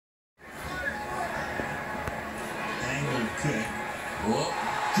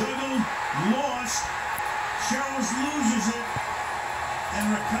and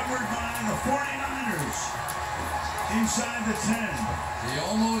recovered by the 49ers inside the 10. He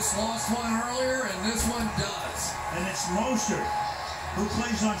almost lost one earlier, and this one does. And it's Mostert, who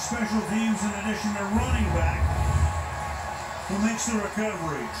plays on special teams in addition to running back, who makes the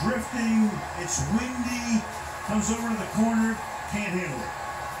recovery. Drifting, it's windy, comes over to the corner, can't handle it.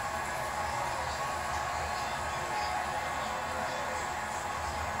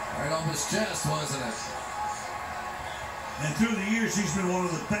 Right on his chest, wasn't it? And through the years, he's been one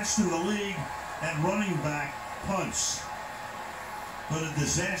of the best in the league at running back punts. But a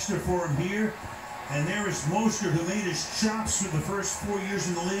disaster for him here. And there is Mostert, who made his chops for the first 4 years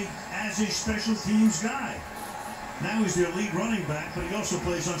in the league as a special teams guy. Now he's their lead running back, but he also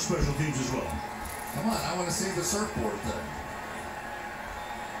plays on special teams as well. Come on, I want to see the surfboard thing.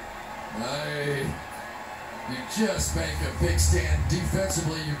 You just make a big stand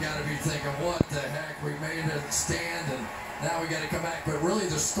defensively. You got to be thinking, what the heck? We made a stand, and now we got to come back. But really,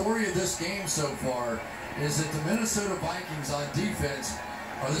 the story of this game so far is that the Minnesota Vikings on defense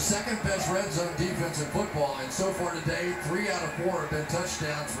are the second best red zone defense in football, and so far today, 3 out of 4 have been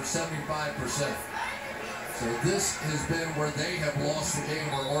touchdowns for 75%. So this has been where they have lost the game,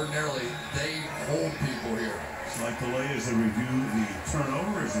 where ordinarily they hold people here. It's like delay as they review the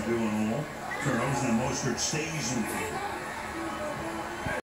turnovers, they're doing all turnovers, and Mostert stays in the game.